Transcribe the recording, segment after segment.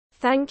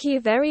Thank you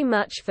very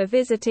much for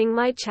visiting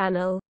my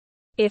channel.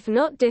 If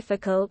not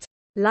difficult,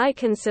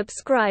 like and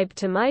subscribe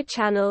to my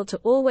channel to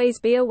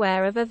always be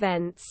aware of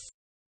events.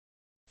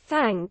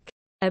 Thank.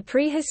 A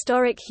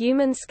prehistoric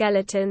human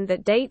skeleton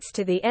that dates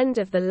to the end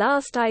of the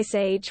last ice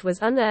age was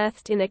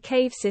unearthed in a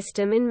cave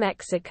system in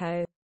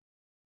Mexico.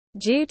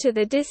 Due to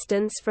the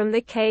distance from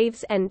the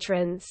cave's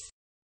entrance,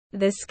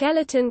 the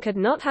skeleton could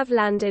not have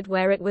landed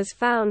where it was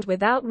found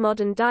without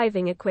modern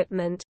diving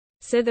equipment,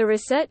 so the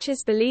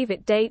researchers believe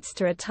it dates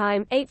to a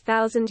time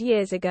 8,000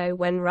 years ago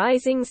when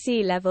rising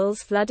sea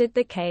levels flooded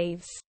the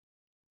caves.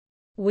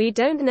 We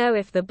don't know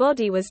if the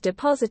body was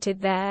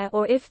deposited there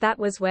or if that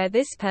was where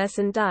this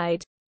person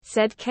died,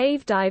 said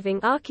cave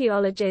diving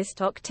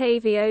archaeologist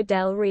Octavio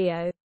del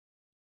Rio.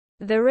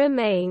 The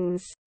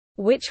remains,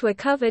 which were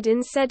covered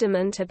in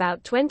sediment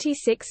about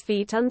 26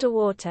 feet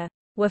underwater,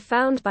 were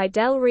found by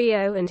Del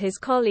Rio and his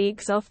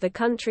colleagues off the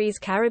country's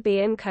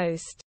Caribbean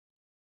coast.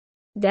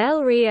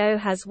 Del Rio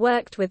has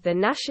worked with the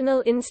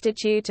National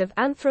Institute of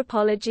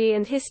Anthropology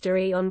and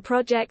History on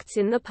projects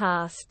in the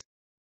past.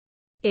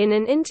 In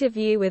an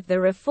interview with the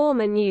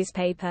Reformer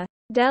newspaper,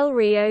 Del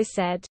Rio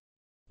said,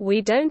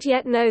 "We don't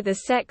yet know the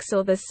sex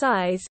or the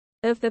size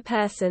of the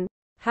person,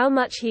 how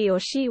much he or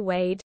she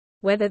weighed,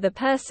 whether the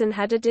person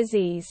had a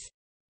disease.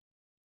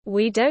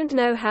 We don't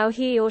know how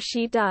he or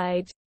she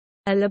died.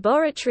 A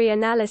laboratory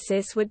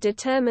analysis would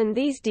determine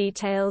these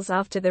details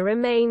after the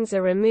remains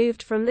are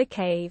removed from the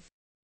cave."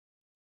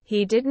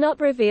 He did not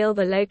reveal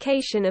the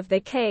location of the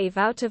cave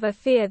out of a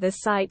fear the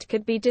site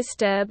could be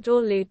disturbed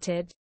or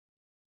looted.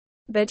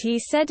 But he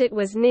said it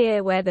was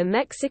near where the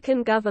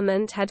Mexican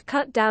government had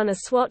cut down a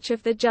swatch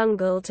of the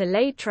jungle to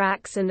lay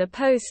tracks, and a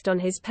post on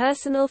his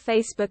personal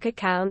Facebook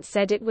account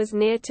said it was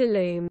near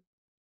Tulum.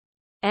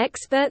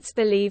 Experts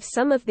believe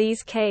some of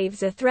these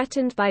caves are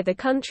threatened by the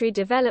country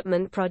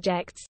development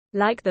projects,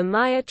 like the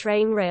Maya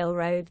Train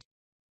Railroad.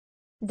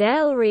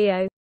 Del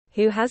Rio,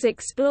 who has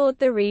explored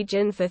the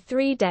region for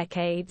 3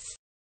 decades,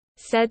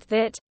 said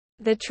that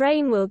the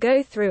train will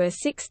go through a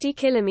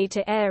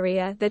 60-kilometer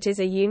area that is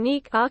a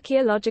unique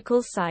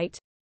archaeological site,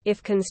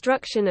 if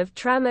construction of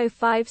Tramo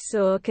 5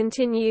 Sur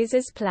continues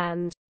as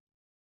planned.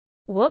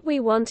 What we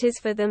want is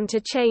for them to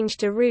change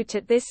to route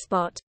at this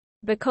spot,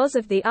 because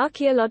of the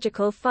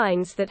archaeological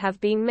finds that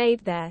have been made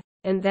there,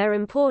 and their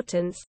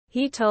importance,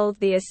 he told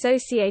the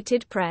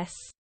Associated Press.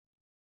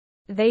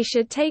 They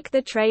should take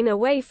the train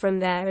away from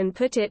there and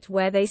put it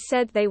where they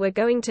said they were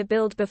going to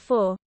build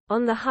before,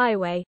 on the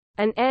highway,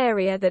 an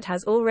area that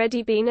has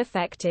already been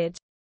affected.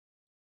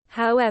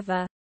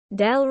 However,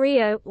 Del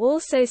Rio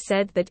also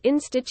said that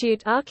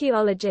Institute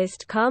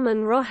archaeologist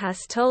Carmen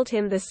Rojas told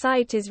him the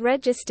site is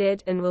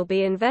registered and will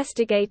be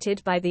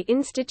investigated by the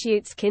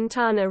Institute's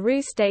Quintana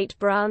Roo State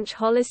Branch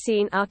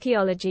Holocene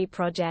Archaeology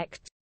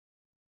Project.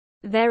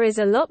 There is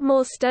a lot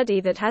more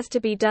study that has to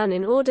be done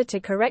in order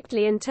to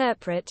correctly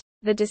interpret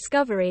the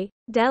discovery,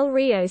 Del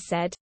Rio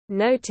said,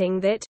 noting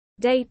that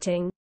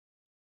dating,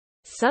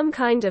 some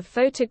kind of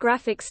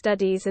photographic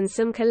studies and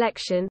some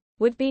collection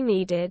would be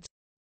needed.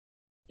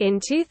 In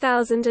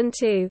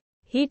 2002,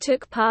 he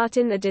took part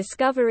in the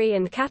discovery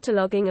and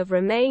cataloguing of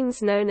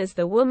remains known as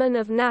the Woman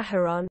of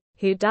Naharon,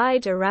 who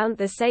died around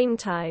the same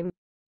time,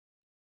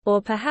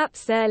 or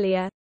perhaps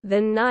earlier,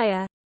 than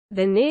Naya,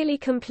 the nearly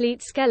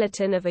complete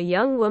skeleton of a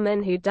young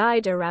woman who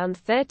died around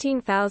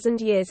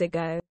 13,000 years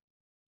ago.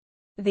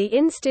 The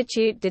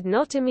Institute did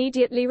not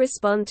immediately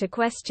respond to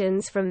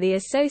questions from the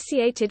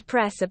Associated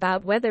Press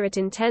about whether it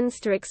intends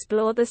to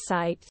explore the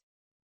site.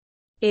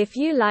 If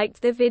you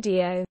liked the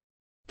video,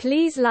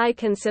 please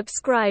like and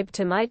subscribe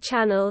to my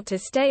channel to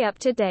stay up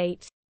to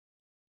date.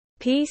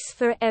 Peace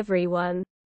for everyone.